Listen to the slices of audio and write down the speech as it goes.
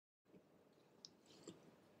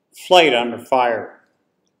Flight under fire.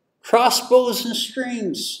 Crossbows and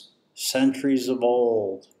strings, centuries of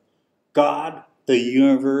old. God, the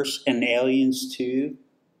universe, and aliens too.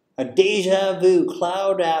 A deja vu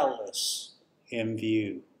cloud atlas in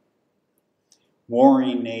view.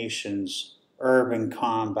 Warring nations, urban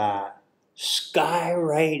combat, sky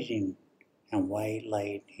writing and white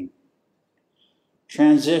lightning.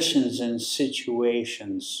 Transitions and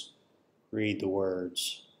situations, read the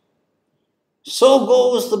words. So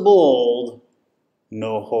goes the bold,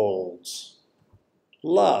 no holds.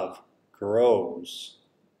 Love grows.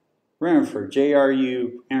 Written for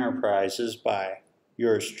JRU Enterprises by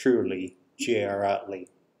yours truly, J.R. Utley.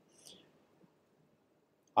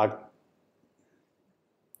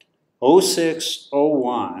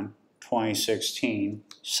 06/01/2016,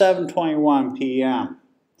 7:21 p.m.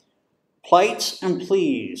 Plights and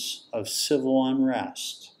pleas of civil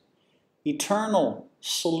unrest. Eternal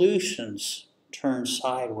solutions turn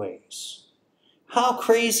sideways. How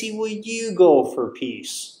crazy would you go for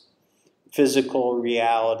peace? Physical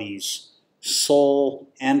realities, soul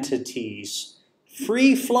entities,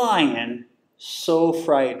 free flying, so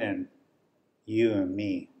frightening, you and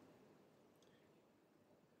me.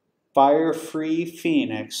 Fire-free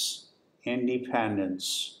Phoenix,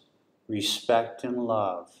 independence, respect and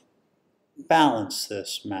love. Balance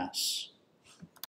this mess.